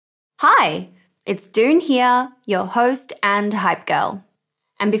Hi, it's Doone here, your host and hype girl.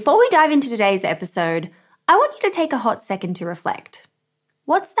 And before we dive into today's episode, I want you to take a hot second to reflect.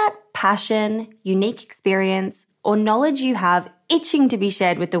 What's that passion, unique experience, or knowledge you have itching to be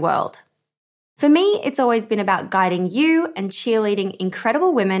shared with the world? For me, it's always been about guiding you and cheerleading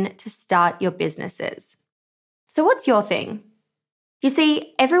incredible women to start your businesses. So what's your thing? You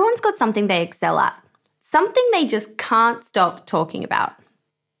see, everyone's got something they excel at, something they just can't stop talking about.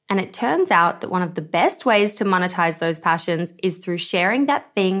 And it turns out that one of the best ways to monetize those passions is through sharing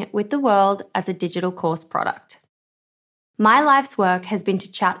that thing with the world as a digital course product. My life's work has been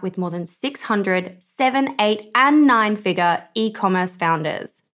to chat with more than 600 7, 8, and 9-figure e-commerce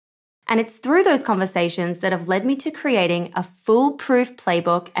founders. And it's through those conversations that have led me to creating a foolproof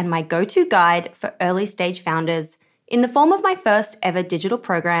playbook and my go-to guide for early-stage founders in the form of my first ever digital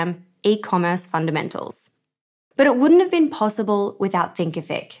program, E-commerce Fundamentals. But it wouldn't have been possible without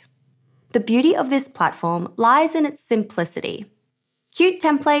Thinkific. The beauty of this platform lies in its simplicity. Cute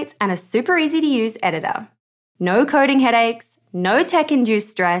templates and a super easy to use editor. No coding headaches, no tech-induced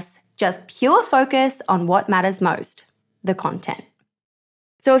stress, just pure focus on what matters most, the content.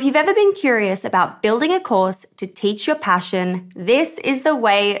 So if you've ever been curious about building a course to teach your passion, this is the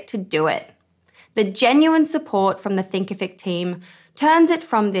way to do it. The genuine support from the Thinkific team turns it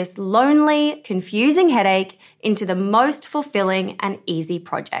from this lonely, confusing headache into the most fulfilling and easy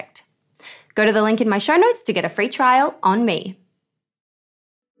project. Go to the link in my show notes to get a free trial on me.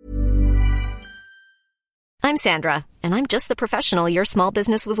 I'm Sandra, and I'm just the professional your small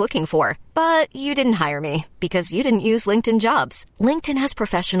business was looking for. But you didn't hire me because you didn't use LinkedIn Jobs. LinkedIn has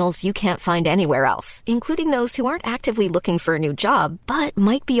professionals you can't find anywhere else, including those who aren't actively looking for a new job, but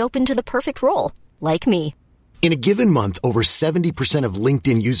might be open to the perfect role, like me. In a given month, over 70% of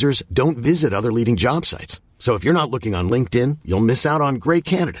LinkedIn users don't visit other leading job sites. So if you're not looking on LinkedIn, you'll miss out on great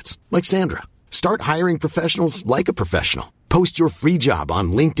candidates like Sandra. Start hiring professionals like a professional. Post your free job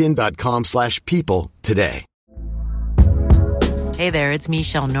on linkedin.com/people today. Hey there, it's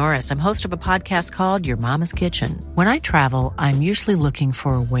Michelle Norris. I'm host of a podcast called Your Mama's Kitchen. When I travel, I'm usually looking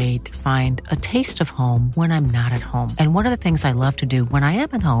for a way to find a taste of home when I'm not at home. And one of the things I love to do when I am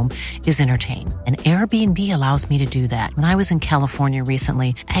at home is entertain. And Airbnb allows me to do that. When I was in California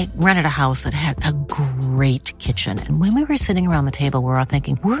recently, I rented a house that had a great kitchen. And when we were sitting around the table, we're all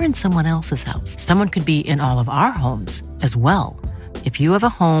thinking, we're in someone else's house. Someone could be in all of our homes as well. If you have a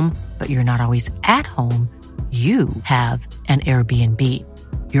home, but you're not always at home, you have an Airbnb.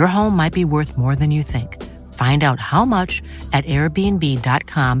 Your home might be worth more than you think. Find out how much at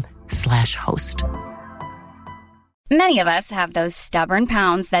airbnb.com/host. Many of us have those stubborn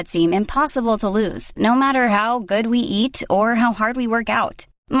pounds that seem impossible to lose, no matter how good we eat or how hard we work out.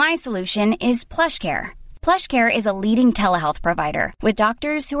 My solution is PlushCare. PlushCare is a leading telehealth provider with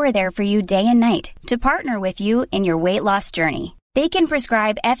doctors who are there for you day and night to partner with you in your weight loss journey. They can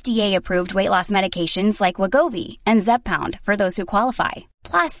prescribe FDA-approved weight loss medications like Wegovy and Zepbound for those who qualify.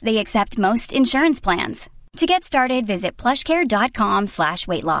 Plus, they accept most insurance plans. To get started, visit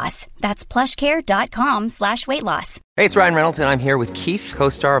plushcare.com/weightloss. That's plushcare.com/weightloss. Hey, it's Ryan Reynolds, and I'm here with Keith,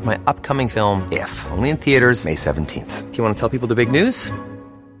 co-star of my upcoming film, If, only in theaters May 17th. Do you want to tell people the big news?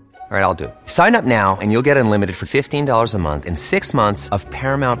 All right, I'll do it. Sign up now and you'll get unlimited for $15 a month and 6 months of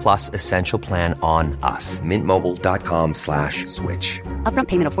Paramount Plus Essential Plan on us. MintMobile.com/switch. Upfront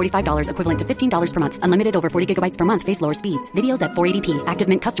payment of $45 equivalent to $15 per month. Unlimited over 40 gigabytes per month. Face lower speeds. Videos at 480p. Active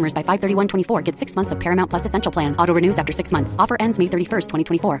Mint customers by 531.24 get 6 months of Paramount Plus Essential Plan. Auto renews after 6 months. Offer ends May 31st,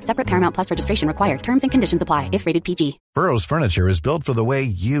 2024. Separate Paramount Plus registration required. Terms and conditions apply if rated PG. Burrow's furniture is built for the way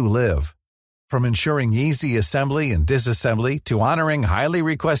you live. From ensuring easy assembly and disassembly to honoring highly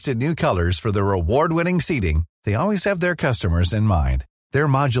requested new colors for their award-winning seating, they always have their customers in mind. Their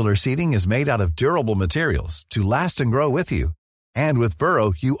modular seating is made out of durable materials to last and grow with you. And with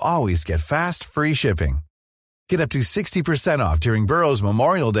Burrow, you always get fast, free shipping. Get up to 60% off during Burrow's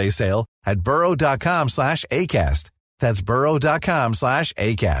Memorial Day sale at burrow.com/ACAST. That's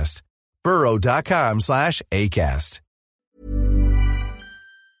burrow.com/ACAST. burrow.com/ACAST.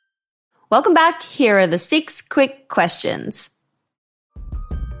 Welcome back. Here are the 6 quick questions.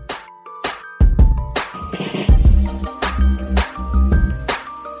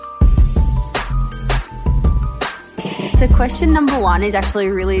 So question number 1 is actually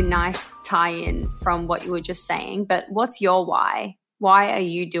a really nice tie-in from what you were just saying, but what's your why? Why are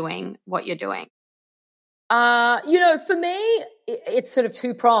you doing what you're doing? For me, it's sort of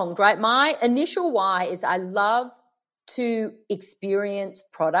two-pronged, right? My initial why is I love to experience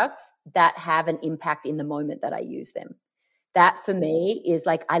products that have an impact in the moment that I use them. That for me is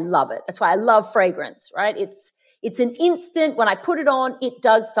like, I love it. That's why I love fragrance, right? It's an instant. When I put it on, it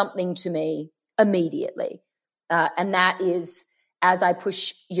does something to me immediately. And that is as I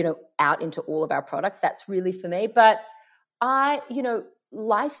push, out into all of our products, that's really for me. But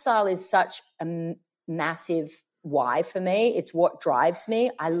lifestyle is such a massive why for me. It's what drives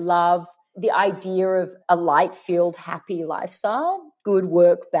me. I love the idea of a light-filled, happy lifestyle, good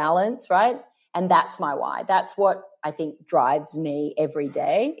work balance, right? And that's my why. That's what I think drives me every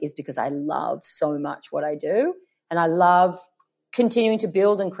day, is because I love so much what I do. And I love continuing to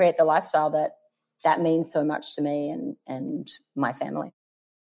build and create the lifestyle that means so much to me and my family.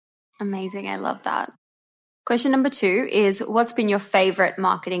 Amazing. I love that. Question number 2 is, what's been your favorite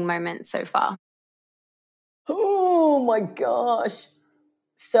marketing moment so far? Oh my gosh.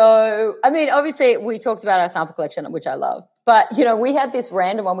 So, obviously we talked about our sample collection, which I love, but we had this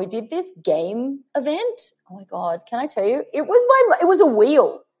random one. We did this game event. Oh my God. Can I tell you? It was a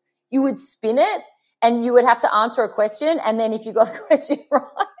wheel. You would spin it and you would have to answer a question. And then if you got the question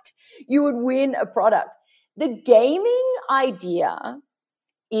right, you would win a product. The gaming idea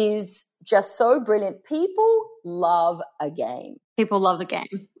is just so brilliant. People love a game. People love a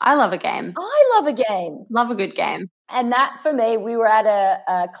game. I love a game. I love a game. Love a good game. And that, for me, we were at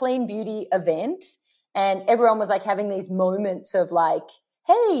a clean beauty event and everyone was like having these moments of like,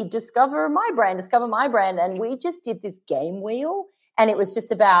 hey, discover my brand. And we just did this game wheel, and it was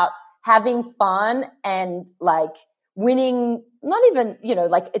just about having fun and like winning, not even,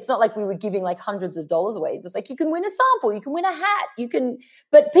 it's not like we were giving like hundreds of dollars away. It was like, you can win a sample, you can win a hat,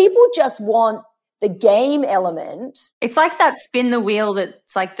 but people just want the game element. It's like that spin the wheel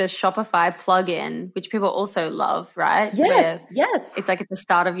that's like the Shopify plugin, which people also love, right? Yes. It's like at the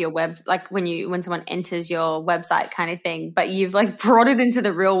start of your web, like when someone enters your website kind of thing, but you've like brought it into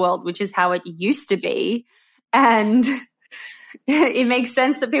the real world, which is how it used to be. And it makes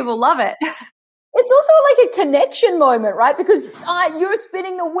sense that people love it. It's also like a connection moment, right? Because you're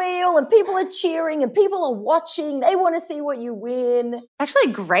spinning the wheel and people are cheering and people are watching. They want to see what you win.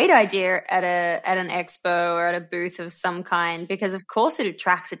 Actually, a great idea at an expo or at a booth of some kind, because of course it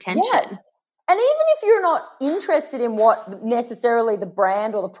attracts attention. Yes. And even if you're not interested in what necessarily the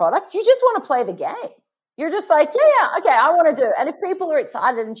brand or the product, you just want to play the game. You're just like, yeah, okay, I want to do it. And if people are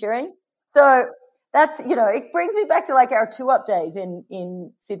excited and cheering, so that's, it brings me back to like our 2-up days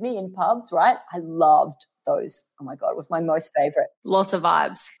in Sydney in pubs, right? I loved those. Oh my God, it was my most favorite. Lots of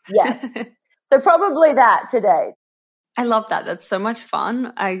vibes. Yes. So probably that today. I love that. That's so much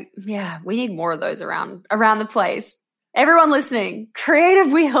fun. We need more of those around the place. Everyone listening, create a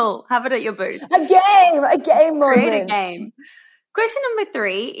wheel. Have it at your booth. A game moment. Create a game. Question number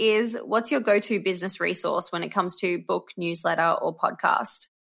 3 is, what's your go-to business resource when it comes to book, newsletter, or podcast?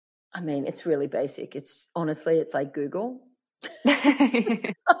 It's really basic. It's like Google.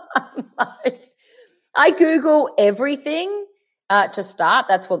 I Google everything to start.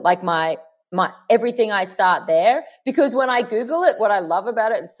 That's what my everything, I start there, because when I Google it, what I love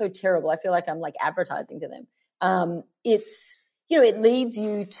about it, it's so terrible. I feel like I'm like advertising to them. It's, it leads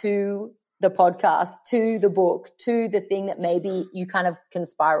you to the podcast, to the book, to the thing that maybe you kind of can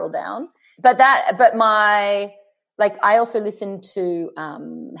spiral down. I also listen to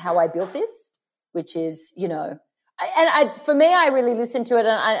How I Built This, which is, for me, I really listen to it, and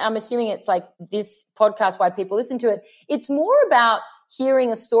I'm assuming it's like this podcast, why people listen to it. It's more about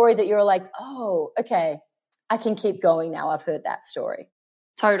hearing a story that you're like, oh, okay, I can keep going now. I've heard that story.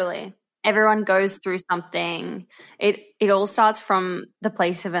 Totally. Everyone goes through something. It all starts from the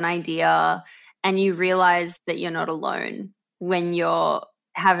place of an idea, and you realize that you're not alone when you're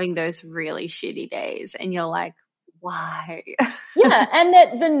having those really shitty days, and you're like, why? Yeah, and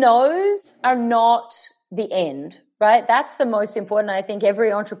that the no's are not the end, right? That's the most important. I think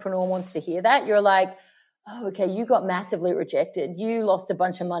every entrepreneur wants to hear that. You're like, oh, okay, you got massively rejected. You lost a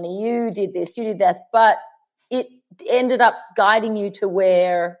bunch of money. You did this, you did that. But it ended up guiding you to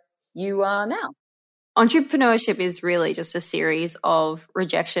where you are now. Entrepreneurship is really just a series of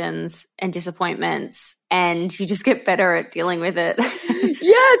rejections and disappointments, and you just get better at dealing with it.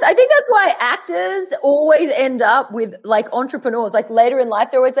 Yes, I think that's why actors always end up with like entrepreneurs. Like later in life,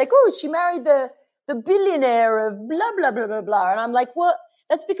 they're always like, oh, she married the billionaire of blah, blah, blah, blah, blah. And I'm like, well,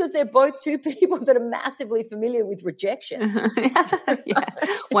 that's because they're both two people that are massively familiar with rejection. Yeah,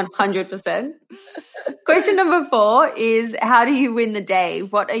 100%. Question number 4 is, how do you win the day?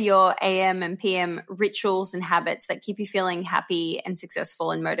 What are your AM and PM rituals and habits that keep you feeling happy and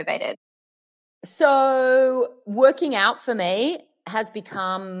successful and motivated? So working out for me has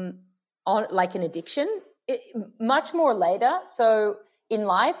become like an addiction, much more later. So in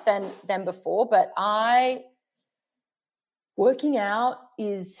life than before, but working out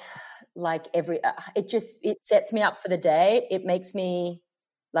is like it sets me up for the day. It makes me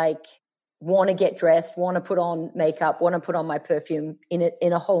like want to get dressed, want to put on makeup, want to put on my perfume in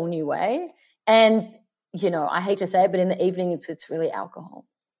a whole new way. And, I hate to say it, but in the evening, it's really alcohol.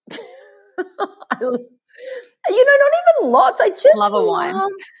 Not even lots. I just Love a wine.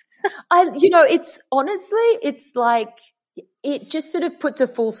 It's honestly, it's like, it just sort of puts a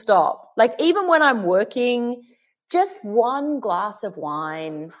full stop. Like even when I'm working, just one glass of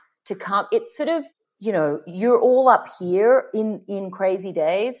wine to come, it's sort of, you're all up here in crazy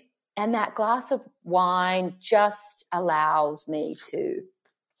days. And that glass of wine just allows me to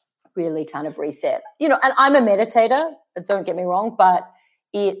really kind of reset, and I'm a meditator, don't get me wrong, but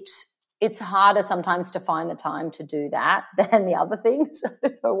it's harder sometimes to find the time to do that than the other things. I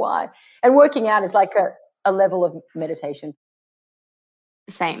don't know why. And working out is like a level of meditation.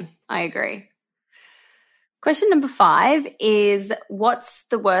 Same. I agree. Question number 5 is, what's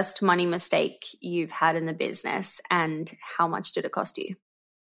the worst money mistake you've had in the business and how much did it cost you?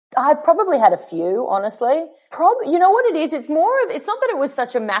 I've probably had a few, honestly. You know what it is? It's not that it was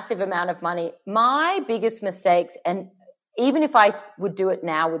such a massive amount of money. My biggest mistakes, and even if I would do it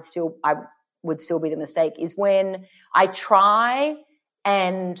now, I would still be the mistake, is when I try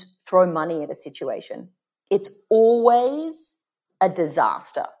and throw money at a situation. It's always a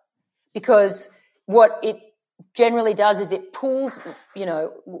disaster, because what it generally does is it pulls,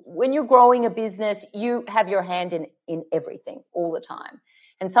 when you're growing a business, you have your hand in everything all the time.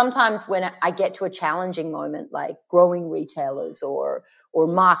 And sometimes when I get to a challenging moment, like growing retailers or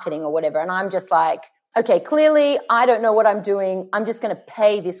marketing or whatever, and I'm just like, okay, clearly I don't know what I'm doing. I'm just going to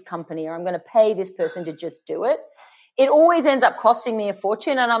pay this company, or I'm going to pay this person to just do it. It always ends up costing me a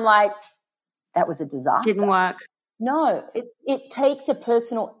fortune. And I'm like, that was a disaster. Didn't work. No, it takes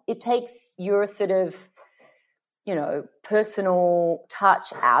your sort of, personal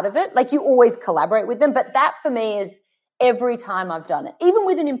touch out of it. Like you always collaborate with them. But that for me is every time I've done it, even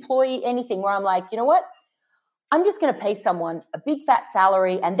with an employee, anything where I'm like, you know what? I'm just going to pay someone a big fat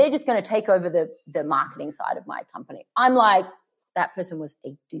salary and they're just going to take over the marketing side of my company. I'm like, that person was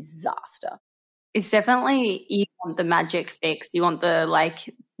a disaster. It's definitely, you want the magic fix. You want the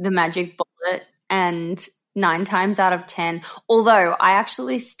magic bullet, and 9 times out of 10, although I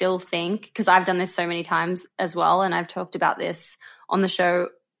actually still think, because I've done this so many times as well, and I've talked about this on the show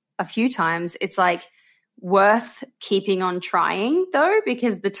a few times, it's like worth keeping on trying though,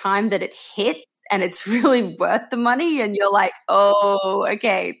 because the time that it hits and it's really worth the money and you're like, oh,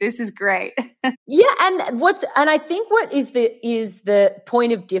 okay, this is great. Yeah, and I think what is the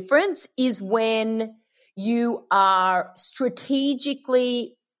point of difference is when you are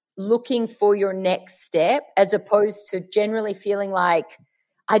strategically looking for your next step, as opposed to generally feeling like,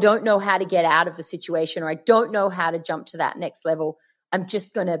 I don't know how to get out of the situation, or I don't know how to jump to that next level. I'm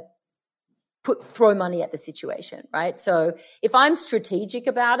just going to throw money at the situation, right? So if I'm strategic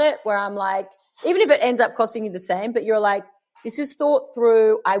about it, where I'm like, even if it ends up costing you the same, but you're like, this is thought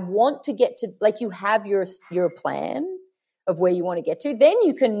through, I want to get to, like, you have your plan of where you want to get to, then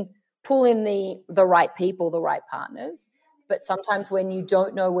you can pull in the right people, the right partners. But sometimes when you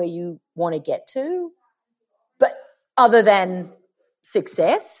don't know where you want to get to, but other than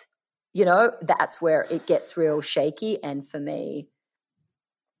success, that's where it gets real shaky. And for me,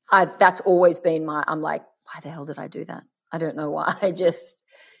 that's always been I'm like, why the hell did I do that? I don't know why. I just,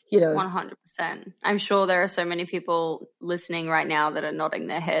 100%. I'm sure there are so many people listening right now that are nodding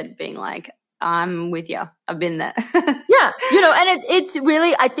their head being like, I'm with you. I've been there. Yeah. And it's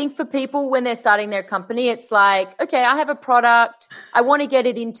really, I think for people when they're starting their company, it's like, okay, I have a product. I want to get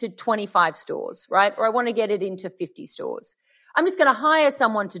it into 25 stores, right? Or I want to get it into 50 stores. I'm just going to hire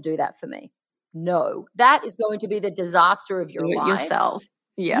someone to do that for me. No, that is going to be the disaster of your life. Yourself.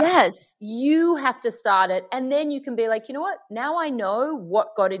 Yeah. Yes, you have to start it. And then you can be like, you know what? Now I know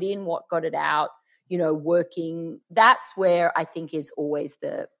what got it in, what got it out, working. That's where I think is always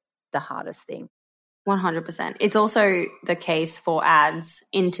the hardest thing. 100%. It's also the case for ads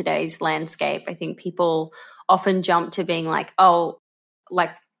in today's landscape. I think people often jump to being like, oh,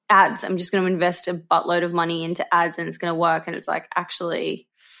 like ads, I'm just going to invest a buttload of money into ads and it's going to work. And it's like, actually,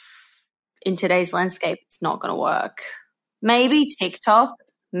 in today's landscape, it's not going to work. Maybe TikTok,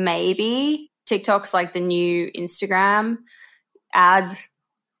 TikTok's like the new Instagram ad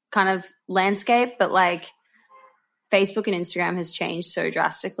kind of landscape, but like Facebook and Instagram has changed so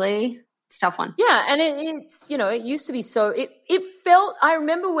drastically. It's a tough one. Yeah, and it's, it used to be so, it felt, I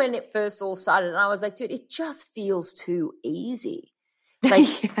remember when it first all started and I was like, dude, it just feels too easy.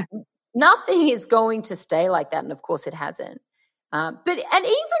 Like yeah. Nothing is going to stay like that. And of course it hasn't. And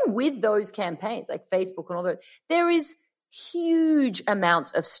even with those campaigns like Facebook and all that, there is huge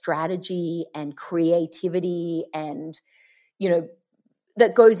amounts of strategy and creativity and,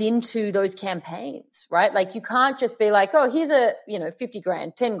 that goes into those campaigns, right? Like you can't just be like, oh, here's a, 50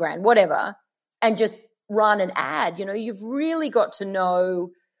 grand, 10 grand, whatever, and just run an ad. You've really got to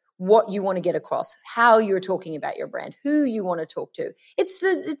know what you want to get across, how you're talking about your brand, who you want to talk to.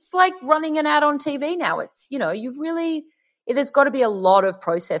 It's like running an ad on TV now. It's, there's got to be a lot of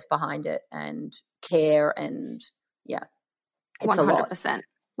process behind it and care and it's 100%.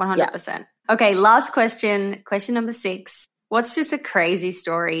 100%. Yeah. Okay, last question number 6. What's just a crazy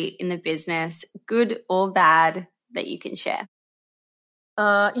story in the business, good or bad, that you can share?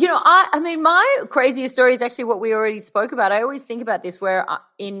 My craziest story is actually what we already spoke about. I always think about this where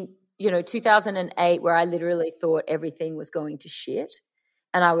in 2008, where I literally thought everything was going to shit.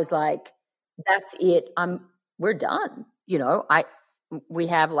 And I was like, that's it. We're done. We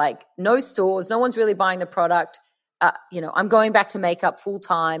have like no stores. No one's really buying the product. I'm going back to makeup full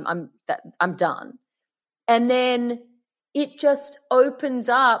time. I'm done. And then it just opens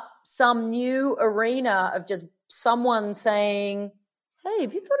up some new arena of just someone saying, hey,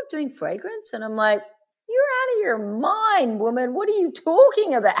 have you thought of doing fragrance? And I'm like, you're out of your mind, woman. What are you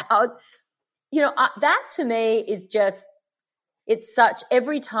talking about? That to me is just, it's such,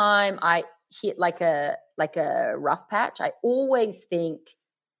 every time I hit like a rough patch, I always think,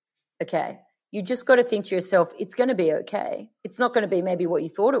 okay, you just got to think to yourself, it's going to be okay. It's not going to be maybe what you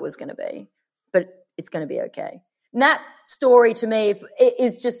thought it was going to be, but it's going to be okay. And that story to me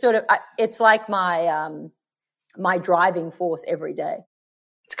is just sort of, it's like my driving force every day.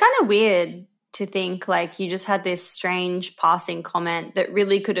 It's kind of weird to think like you just had this strange passing comment that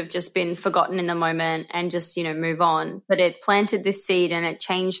really could have just been forgotten in the moment and just, move on. But it planted this seed and it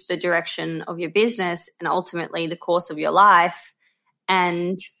changed the direction of your business and ultimately the course of your life.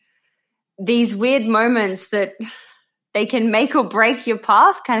 And these weird moments that they can make or break your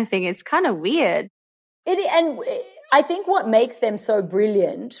path kind of thing. It's kind of weird. And I think what makes them so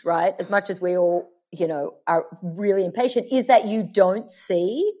brilliant, right, as much as we all, are really impatient, is that you don't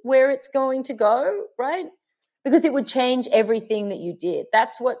see where it's going to go, right? Because it would change everything that you did.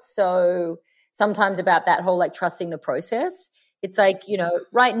 That's what's so sometimes about that whole like trusting the process. It's like,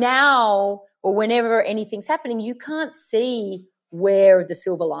 right now or whenever anything's happening, you can't see where the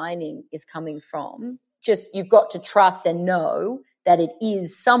silver lining is coming from. Just you've got to trust and know that it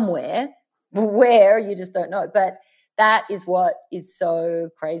is somewhere where you just don't know. But that is what is so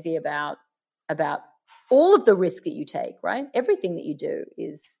crazy about all of the risk that you take, right? Everything that you do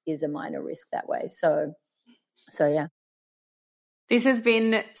is a minor risk that way. So yeah. This has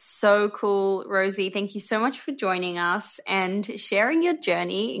been so cool, Rosie. Thank you so much for joining us and sharing your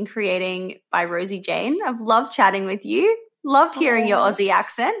journey in creating by Rosie Jane. I've loved chatting with you. Loved hearing your Aussie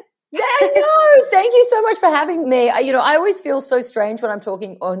accent. Yeah, I know. Thank you so much for having me. I always feel so strange when I'm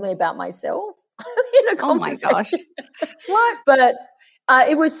talking only about myself in a conversation. Oh my gosh. What? But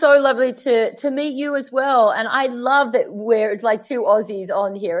it was so lovely to meet you as well. And I love that we're like two Aussies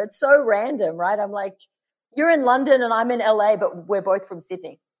on here. It's so random, right? I'm like, you're in London and I'm in LA, but we're both from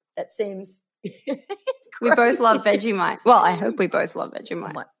Sydney. That seems we both love Vegemite. Well, I hope we both love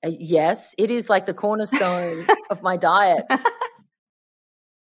Vegemite. Yes, it is like the cornerstone of my diet.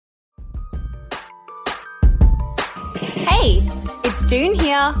 Hey, it's June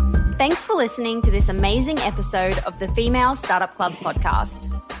here. Thanks for listening to this amazing episode of the Female Startup Club podcast.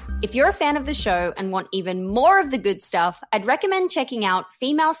 If you're a fan of the show and want even more of the good stuff, I'd recommend checking out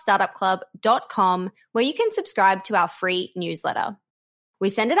femalestartupclub.com, where you can subscribe to our free newsletter. We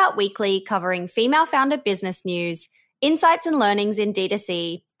send it out weekly, covering female founder business news, insights and learnings in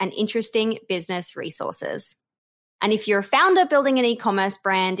D2C, and interesting business resources. And if you're a founder building an e-commerce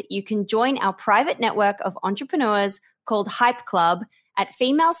brand, you can join our private network of entrepreneurs called Hype Club at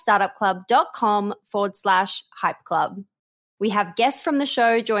femalestartupclub.com/Hype Club. We have guests from the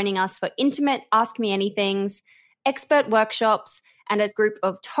show joining us for intimate Ask Me Anythings, expert workshops, and a group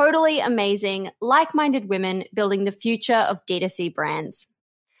of totally amazing, like-minded women building the future of D2C brands.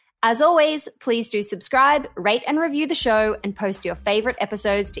 As always, please do subscribe, rate and review the show, and post your favorite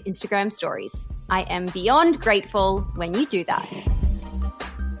episodes to Instagram stories. I am beyond grateful when you do that.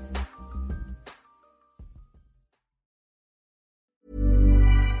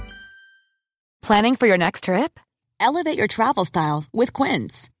 Planning for your next trip? Elevate your travel style with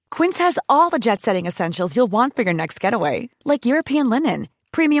Quince. Quince has all the jet-setting essentials you'll want for your next getaway, like European linen,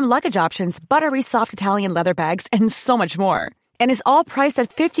 premium luggage options, buttery soft Italian leather bags, and so much more. And is all priced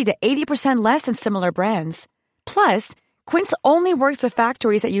at 50 to 80% less than similar brands. Plus, Quince only works with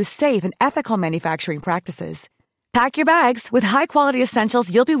factories that use safe and ethical manufacturing practices. Pack your bags with high-quality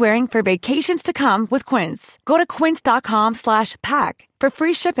essentials you'll be wearing for vacations to come with Quince. Go to quince.com/pack for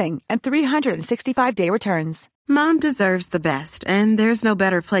free shipping and 365-day returns. Mom deserves the best, and there's no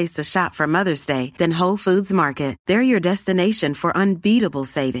better place to shop for Mother's Day than Whole Foods Market. They're your destination for unbeatable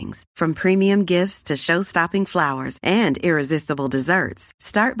savings, from premium gifts to show-stopping flowers and irresistible desserts.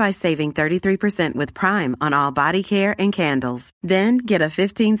 Start by saving 33% with Prime on all body care and candles. Then get a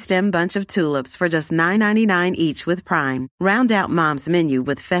 15-stem bunch of tulips for just $9.99 each with Prime. Round out Mom's menu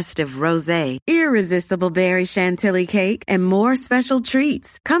with festive rosé, irresistible berry chantilly cake, and more special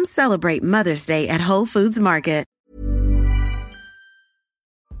treats. Come celebrate Mother's Day at Whole Foods Market.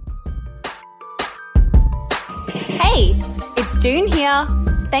 Hey, it's June here.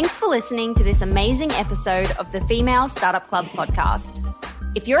 Thanks for listening to this amazing episode of the Female Startup Club podcast.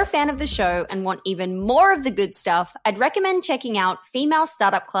 If you're a fan of the show and want even more of the good stuff, I'd recommend checking out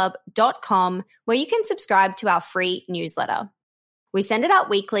femalestartupclub.com, where you can subscribe to our free newsletter. We send it out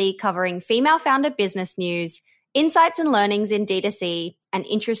weekly, covering female founder business news, insights and learnings in D2C, and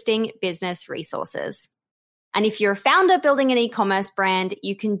interesting business resources. And if you're a founder building an e-commerce brand,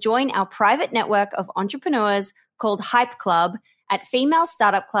 you can join our private network of entrepreneurs called Hype Club at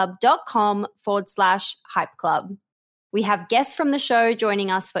femalestartupclub.com/Hype Club. We have guests from the show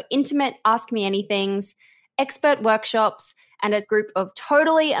joining us for intimate Ask Me Anythings, expert workshops, and a group of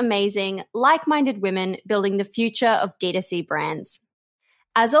totally amazing, like-minded women building the future of D2C brands.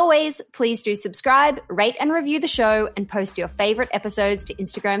 As always, please do subscribe, rate and review the show, and post your favorite episodes to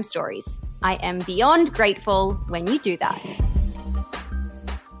Instagram stories. I am beyond grateful when you do that.